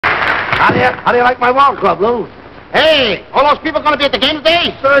How do you like my ball club, Lou? Hey, all those people going to be at the game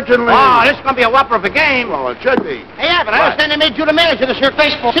today? Certainly. Oh, this is going to be a whopper of a game. Well, it should be. Hey, Abbott, I understand they made you the manager of this here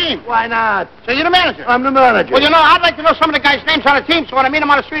baseball team. Why not? So you're the manager? I'm the manager. Well, you know, I'd like to know some of the guys' names on the team, so when I meet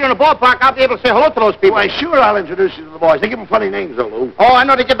them on the street or in the ballpark, I'll be able to say hello to those people. Why, sure, I'll introduce you to the boys. They give them funny names, though, Lou. Oh, I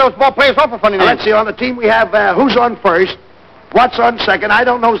know they give those ball players awful funny names. Let's see, on the team we have who's on first, what's on second, I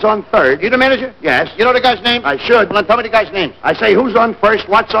don't know who's on third. You the manager? Yes. You know the guy's name? I should. Well, then tell me the guy's name. I say who's on first,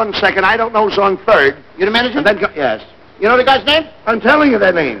 what's on second, I don't know who's on third. You the manager? And then, yes. You know the guy's name? I'm telling you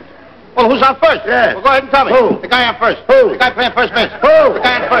their names. Well, who's on first? Yes. Well, go ahead and tell me. Who? The guy on first. Who? The guy playing first base. Who? The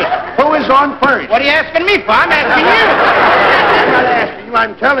guy on first. Who is on first? What are you asking me for? I'm asking you. I'm not asking you,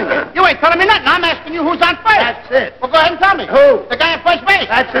 I'm telling you. You ain't telling me nothing. I'm asking you who's on first. That's it. Well, go ahead and tell me. Who? The guy on first base.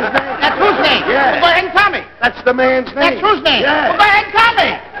 That's his name. That's whose name? Yes. Well, go ahead and tell me. That's the man's That's name. whose name? Yes. Well, go ahead and tell me.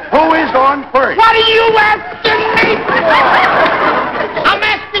 Who is on first? What are you asking me for? I'm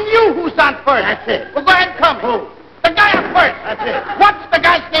asking you who's on first. That's it. Well, go ahead and tell me. Who? The guy on first. That's it. What's the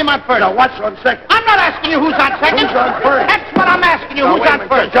guy's name on first? No, what's on second? I'm not asking you who's on second. Who's on first? That's what I'm asking you. No, Who's wait a on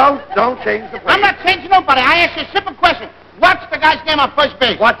minute. first? Don't change the place. I'm not changing nobody. I asked you a simple question. What's the guy's name on first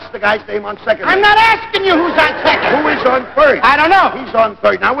base? What's the guy's name on second? I'm not asking you who's on second. Who is on first? I don't know. He's on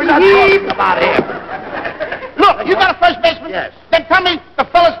third. Now, we're not talking about him. Look, you got a first baseman? Yes. Then tell me the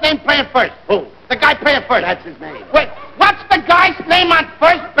fella's name playing first. Who? The guy playing first. That's his name. Wait, what's the guy's name on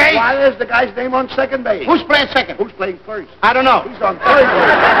first base? Why, there's the guy's name on second base. Who's playing second? Who's playing first? I don't know. He's on third base.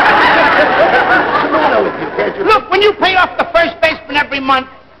 What's the matter with you? Can't you... Look, when you pay off the first baseman every month,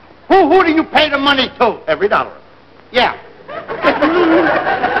 who do you pay the money to? Every dollar. Yeah.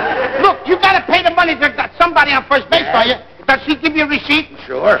 Look, you got to pay the money to somebody on first base, don't you? Does he give you a receipt?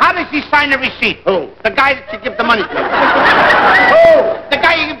 Sure. How does he sign the receipt? Who? The guy that you give the money to. Who? The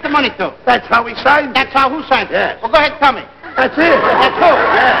guy you give the money to. That's how he signed it. That's how who signs it? Yes. Well, go ahead and tell me. That's it. That's who?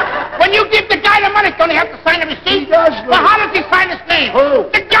 Yeah. When you give the guy the money, don't he have to sign the receipt? He does, Lou. Well, how does he sign his name? Who?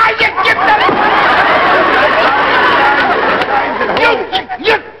 The guy you give the...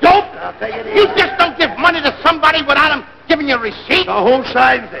 You dope! I'll take it You easy. just don't give money to somebody without him giving you a receipt? So who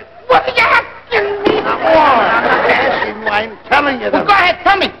signs it? What are you asking me for? I'm not asking you. I'm telling you. Well, go ahead,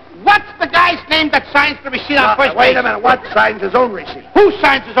 tell me. What's the guy's name that signs the receipt on first Wait base? a minute. What signs his own receipt? Who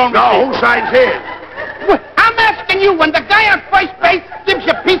signs his own receipt? No, who signs his? I'm asking you, when the guy on first base gives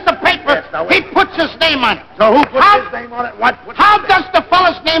you a piece of paper, Yes, now he wait. puts his name on it. So who puts How- his name on it? What? How does the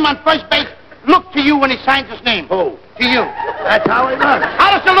fella's name on first base look to you when he signs his name? Who? To you. That's how he looks.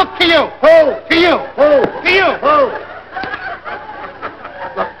 How does it look to you? Who? To you. Who? To you. Who?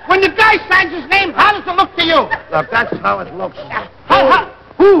 When the guy signs his name, how does it look to you? Look, that's how it looks.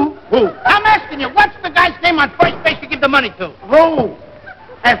 Who? Who? I'm asking you, what's the guy's name on first base you give the money to? Who?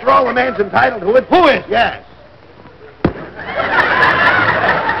 After all, the man's entitled to it. Who is? Yes.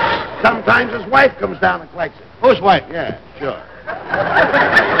 Sometimes his wife comes down and collects it. Whose wife? Yeah, sure.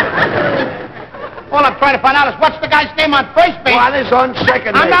 All I'm trying to find out is what's the guy's name on first base? What is on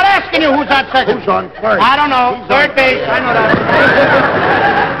second base? I'm not asking you who's on second. Who's on first? I don't know. He's Third on base. first. I know that.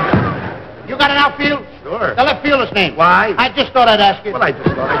 You got an outfield? Sure. The left fielder's name. Why? I just thought I'd ask you. Well, I just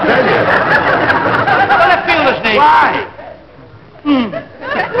thought I'd tell you. The left fielder's name. Why?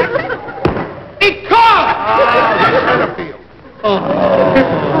 He called! Oh, the center field.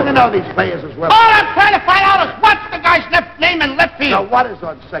 Oh. You know these players as well. All I'm trying to find out is what's the guy's name in left field? Now, what is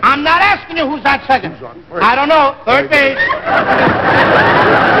on second? I'm not asking you who's on second. Who's on first? I don't know. Third base.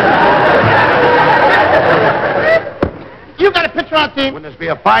 You got a pitcher on the team? Wouldn't this be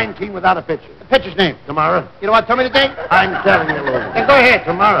a fine team without a pitcher? The pitcher's name. Tomorrow? You don't want to tell me the date? I'm telling you, Lou. Then go ahead.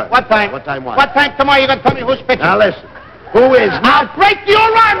 Tomorrow. What time? What time what? What time tomorrow you going to tell me who's pitching? Now, listen. Who is I'll break your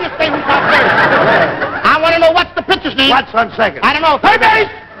arm, you say who's on first. I want to know what's the pitcher's name. What's on second? I don't know. Third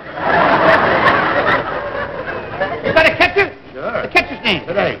base! You got a catcher? Sure. The catcher's name.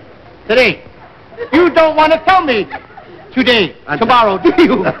 Today. Today. You don't want to tell me today, tomorrow, do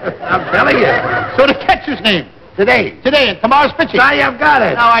you? I'm telling you. So the catcher's name. Today. Today, and tomorrow's pitching. Now you've got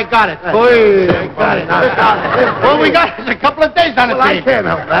it. Now I got it. Boy, got it. Now, All we got is a couple of days on the Well, I team. can't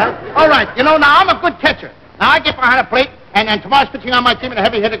help that. All right, you know, now I'm a good catcher. Now I get behind a plate, and tomorrow's pitching on my team, and a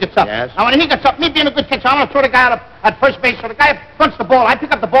heavy hitter gets up. Yes. Now when he gets up, me being a good catcher, I'm going to throw the guy out at first base. So the guy fronts the ball. I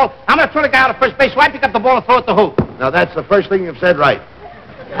pick up the ball. I'm going to throw the guy out at first base, so I pick up the ball and throw it to who? Now, that's the first thing you've said right.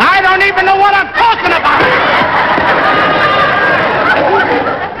 I don't even know what I'm talking about.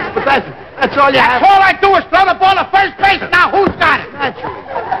 But that's all you That's have. all I do is throw the ball to first base. Now who's got it? Naturally.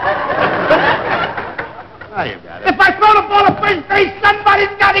 Now you've got it. If I throw the ball to first base, somebody's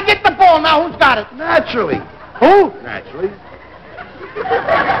got to get the ball. Now who's got it? Naturally. Who? Naturally.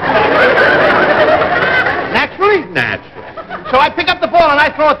 Naturally? Naturally. So I pick up the ball and I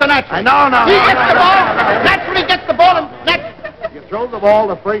throw throw it to naturally. No. He gets the ball. Naturally gets the ball and You throw the ball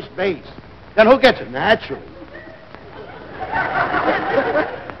to first base. Then who gets it? Naturally.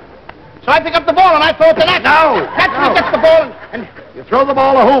 So I pick up the ball and I throw it to naturally. No. Naturally gets the ball and You throw the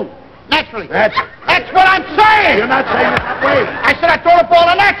ball to who? naturally. Naturally. That's what I'm saying. You're not saying it that way. I said I throw the ball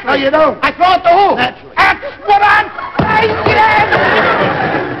to naturally. No, you don't. I throw it to who? Naturally. That's what I'm saying.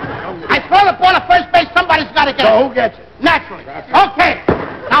 I throw the ball to first base. Somebody's got to get it. So who gets it? Naturally. Okay.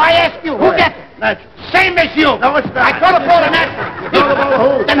 Now I ask you, who gets it? Naturally. Same as you. No, it's not. I throw the ball to naturally. You throw the ball to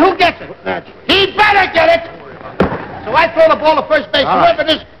who? Then who gets it? Naturally. He better get it. So I throw the ball to first base. All right. Whoever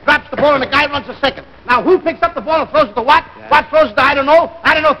it is drops the ball and the guy runs to second. Now who picks up the ball and throws it to what? What throws it to I don't know.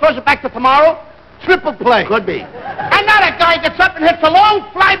 I don't know, throws it back to tomorrow. Triple play. Could be. And now that guy gets up and hits a long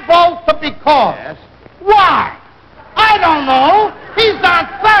fly ball to be called. Yes. Why? I don't know. He's on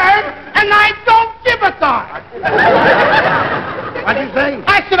third, and I don't give a darn. What'd you say?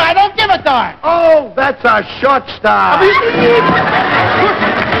 I said I don't give a darn. Oh, that's a shortstop.